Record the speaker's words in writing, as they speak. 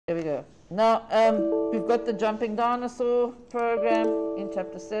There we go. Now, we've got the jumping dinosaur program in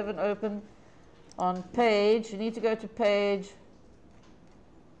chapter 7 open on page. You need to go to page,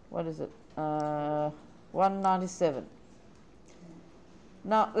 what is it? 197.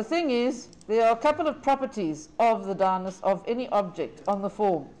 Now, the thing is, there are a couple of properties of the of any object on the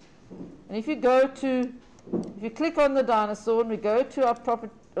form. And if you click on the dinosaur and we go to our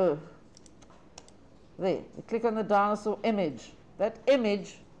property, there, you click on the dinosaur image. That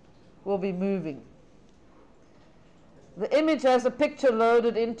image will be moving. The image has a picture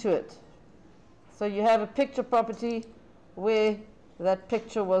loaded into it. So you have a picture property where that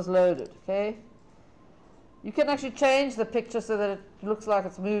picture was loaded, okay? You can actually change the picture so that it looks like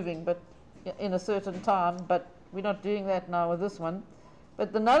it's moving, but in a certain time, but we're not doing that now with this one.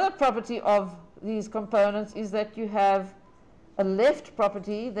 But another property of these components is that you have a left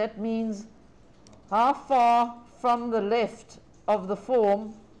property. That means how far from the left of the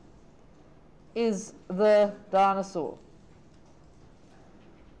form is the dinosaur.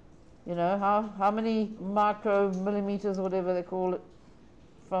 You know, how many micromillimeters or whatever they call it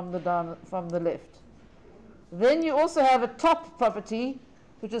from the left. Then you also have a top property,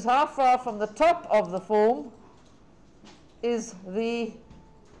 which is how far from the top of the form is the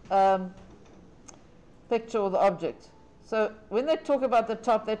picture or the object. So when they talk about the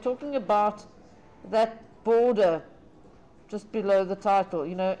top, they're talking about that border just below the title,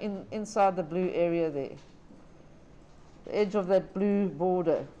 you know, inside the blue area there. The edge of that blue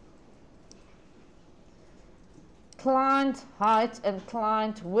border. Client height and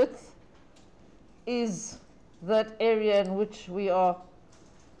client width is that area in which we are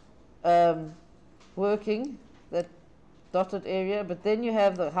working, that dotted area. But then you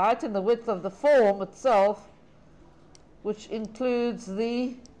have the height and the width of the form itself, which includes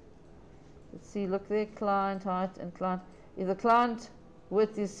the, let's see, look there, client height and client. If the client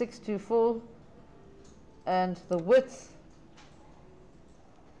width is 624 and the width,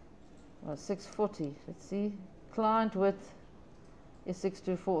 well, 640, let's see, client width is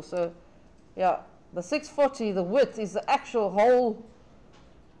 624. So yeah, the 640, the width, is the actual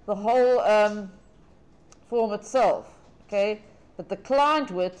the whole form itself, okay? But the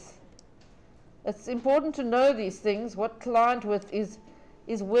client width, it's important to know these things. What client width is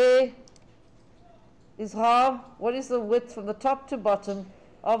where, is how, what is the width from the top to bottom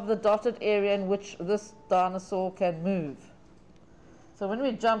of the dotted area in which this dinosaur can move. So when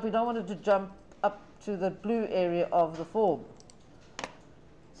we jump, we don't want it to jump up to the blue area of the form.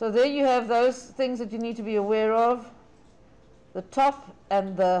 So there you have those things that you need to be aware of, the top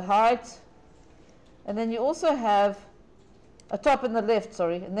and the height. And then you also have a top and the left,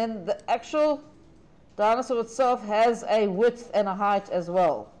 sorry. And then the actual dinosaur itself has a width and a height as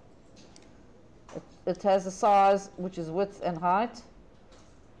well. It has a size which is width and height.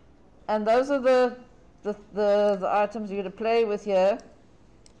 And those are the items you're going to play with here.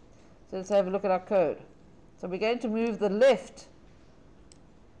 So let's have a look at our code. So we're going to move the left.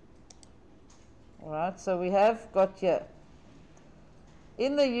 Alright, so we have got here.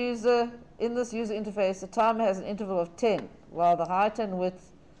 In this user interface, the timer has an interval of 10, while the height and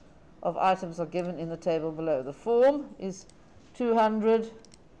width of items are given in the table below. The form is 200,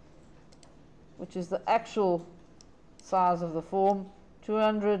 which is the actual size of the form,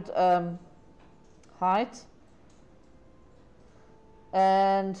 200 height,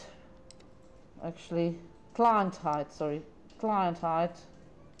 and actually client height,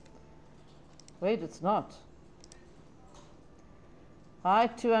 wait, it's not.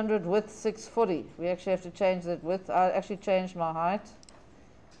 Height 200, width 640. We actually have to change that width. I actually changed my height.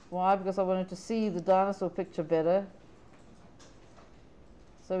 Why? Because I wanted to see the dinosaur picture better.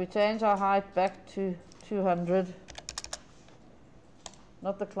 So we change our height back to 200.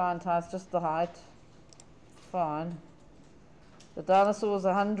 Not the client height, just the height. Fine. The dinosaur is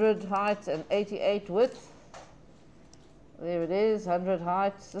 100 height and 88 width. There it is, 100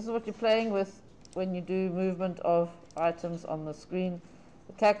 height. This is what you're playing with when you do movement of items on the screen.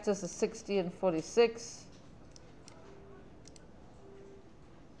 The cactus is 60 and 46.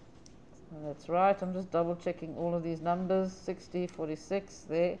 And that's right, I'm just double checking all of these numbers. 60, 46,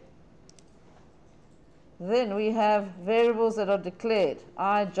 there. Then we have variables that are declared.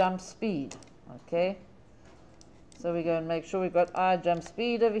 I jump speed, okay? So we go and make sure we've got I jump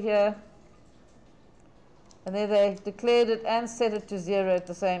speed over here. And then they declared it and set it to 0 at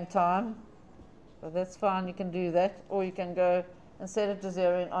the same time. So that's fine, you can do that. Or you can go and set it to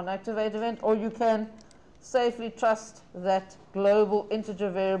 0 on activate event. Or you can safely trust that global integer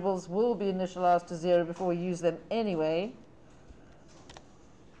variables will be initialized to 0 before we use them anyway.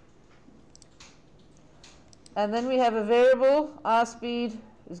 And then we have a variable, R speed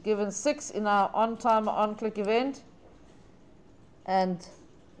is given 6 in our on-timer on-click event,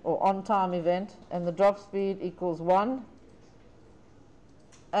 or on-time event, and the drop speed equals 1.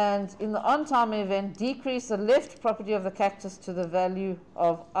 And in the on-time event, decrease the left property of the cactus to the value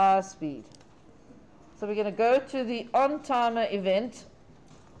of R speed. So we're going to go to the on-timer event.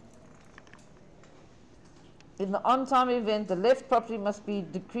 In the on-timer event, the left property must be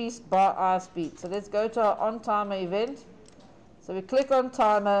decreased by R speed. So let's go to our on-timer event. So we click on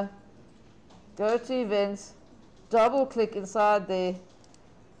timer, go to events, double click inside there,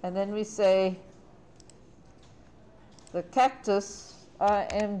 and then we say the cactus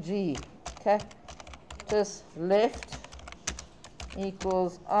IMG, cactus left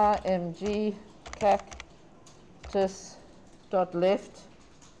equals IMG cactus dot left.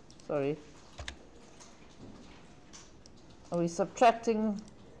 Sorry. Are we subtracting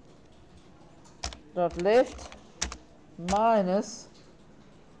dot left minus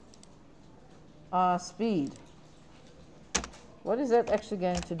R speed? What is that actually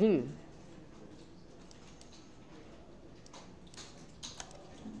going to do?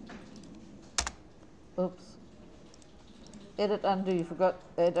 Oops. Edit undo. You forgot.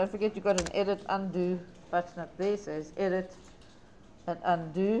 Don't forget you got an edit undo button up there. So it's edit and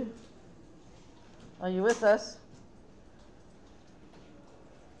undo. Are you with us?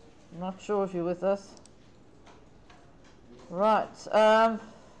 I'm not sure if you're with us. Right.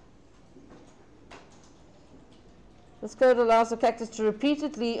 This code allows the cactus to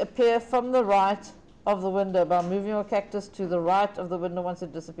repeatedly appear from the right of the window by moving your cactus to the right of the window once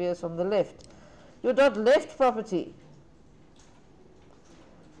it disappears from the left. Your dot left property,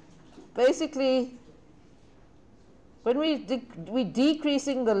 basically, when we're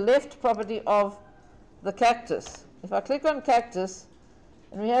decreasing the left property of the cactus. If I click on cactus,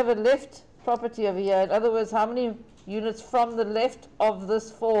 and we have a left property over here, in other words, how many units from the left of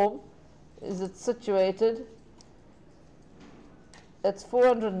this form is it situated? It's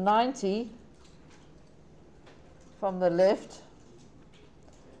 490 from the left,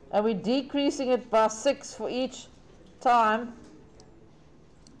 and we're decreasing it by 6 for each time.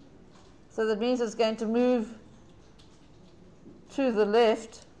 So that means it's going to move to the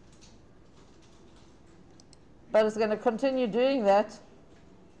left, but it's going to continue doing that.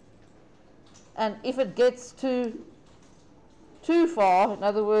 And if it gets too far, in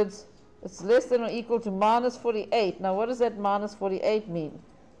other words, it's less than or equal to minus 48. Now what does that minus 48 mean?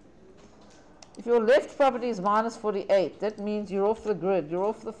 If your left property is minus 48, that means you're off the grid, you're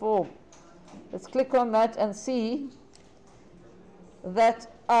off the form. Let's click on that and see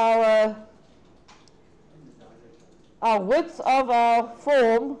that our width of our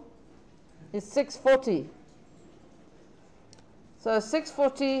form is 640. So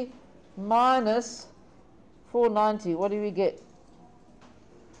 640 minus 490, what do we get?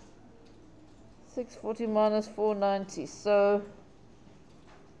 640 minus 490. So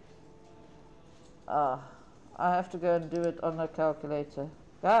I have to go and do it on a calculator.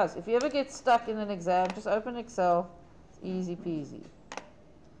 Guys, if you ever get stuck in an exam, just open Excel. It's easy peasy.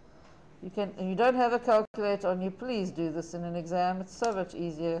 You can, and you don't have a calculator on you, please do this in an exam. It's so much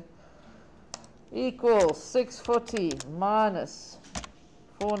easier. Equals 640 minus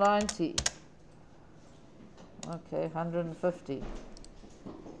 490. Okay, 150.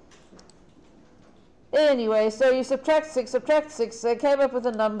 Anyway, so you subtract 6, they came up with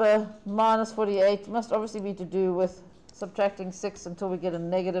a number, minus 48. Must obviously be to do with subtracting 6 until we get a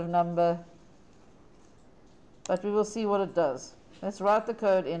negative number. But we will see what it does. Let's write the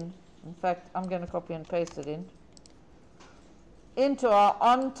code in. In fact, I'm going to copy and paste it in. Into our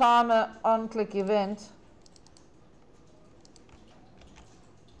on-timer on-click event.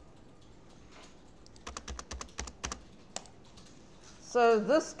 So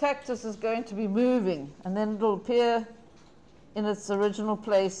this cactus is going to be moving, and then it will appear in its original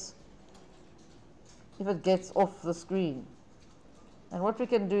place if it gets off the screen. And what we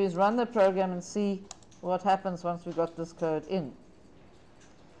can do is run the program and see what happens once we got this code in.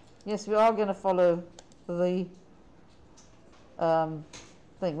 Yes, we are going to follow the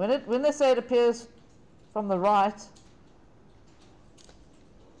thing. When they say it appears from the right,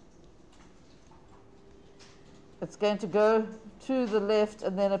 it's going to go to the left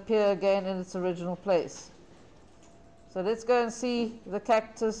and then appear again in its original place. So let's go and see the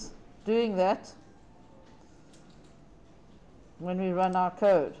cactus doing that when we run our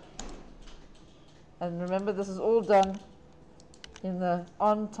code. And remember, this is all done in the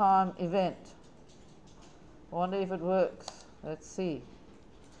on-time event. I wonder if it works. Let's see.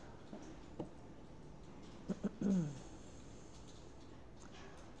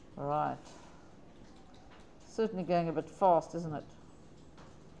 All right. Certainly going a bit fast, isn't it?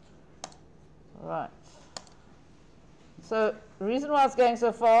 Right. So the reason why it's going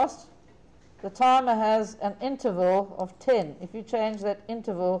so fast, the timer has an interval of 10. If you change that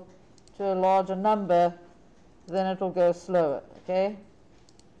interval to a larger number, then it will go slower, okay?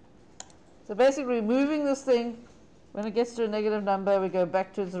 So basically moving this thing, when it gets to a negative number, we go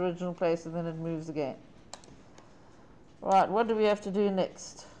back to its original place and then it moves again. Right, what do we have to do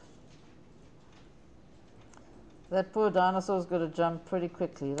next? That poor dinosaur's got to jump pretty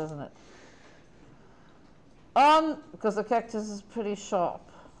quickly, doesn't it? Because the cactus is pretty sharp.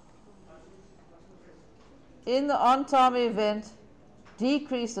 In the on-time event,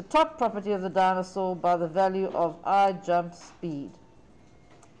 decrease the top property of the dinosaur by the value of I jump speed.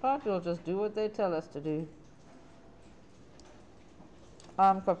 Right, we'll just do what they tell us to do.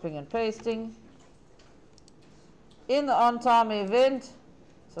 I'm copying and pasting. In the on-time event,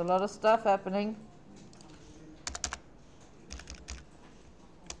 there's a lot of stuff happening.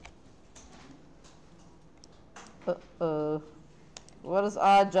 What is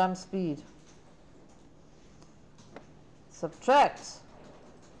I jump speed? Subtract.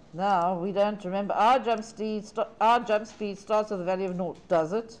 Now we don't remember our jump speed starts with a value of 0,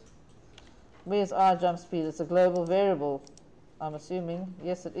 does it? Where's our jump speed? It's a global variable, I'm assuming.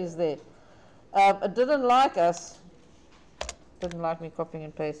 Yes, it is there. It didn't like us. Didn't like me copying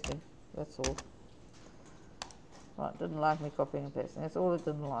and pasting. That's all. Right, didn't like me copying and pasting. That's all it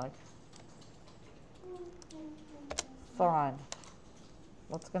didn't like. Fine.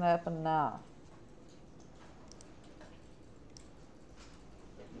 What's going to happen now?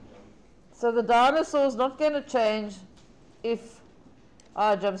 So the dinosaur is not going to change if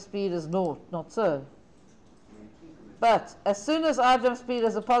our jump speed is 0, not so. But as soon as our jump speed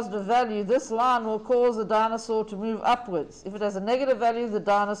has a positive value, this line will cause the dinosaur to move upwards. If it has a negative value, the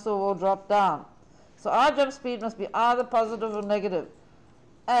dinosaur will drop down. So our jump speed must be either positive or negative.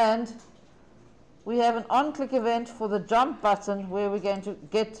 And we have an on-click event for the jump button where we're going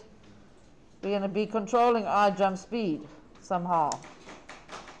to be controlling our jump speed somehow.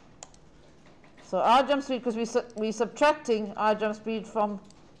 So our jump speed, because we're subtracting our jump speed from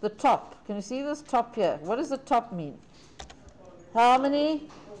the top. Can you see this top here? What does the top mean? How many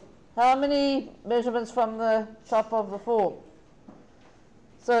measurements from the top of the form?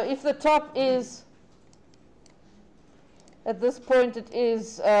 So if the top is, at this point it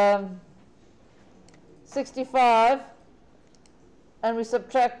is 65, and we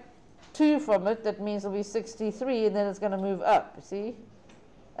subtract 2 from it, that means it'll be 63, and then it's going to move up, you see?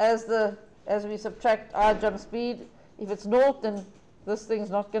 As we subtract our jump speed, if it's 0, then this thing's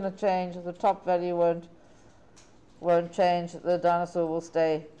not going to change. The top value won't change. The dinosaur will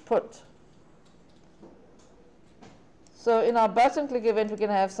stay put. So in our button click event, we're going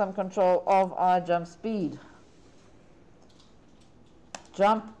to have some control of our jump speed.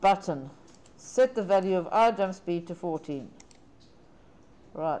 Jump button. Set the value of our jump speed to 14.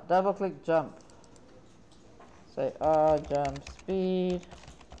 Right, double click jump. Say our jump speed.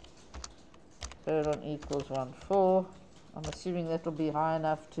 Put it on equals 1.4. I'm assuming that will be high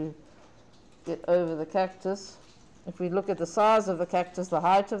enough to get over the cactus. If we look at the size of the cactus, the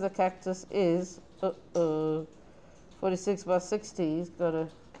height of the cactus is 46 by 60. He's got to,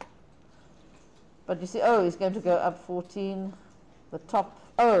 but you see, he's going to go up 14. The top,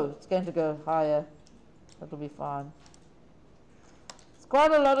 it's going to go higher. That'll be fine. It's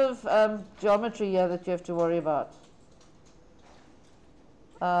quite a lot of geometry here that you have to worry about.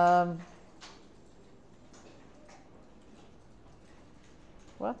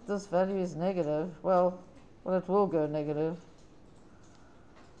 What? This value is negative. Well, it will go negative.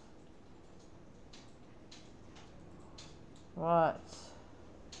 Right.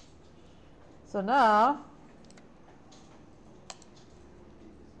 So now,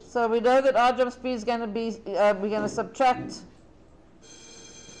 we know that our jump speed is going to be, we're going to subtract.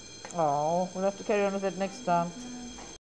 We'll have to carry on with it next time.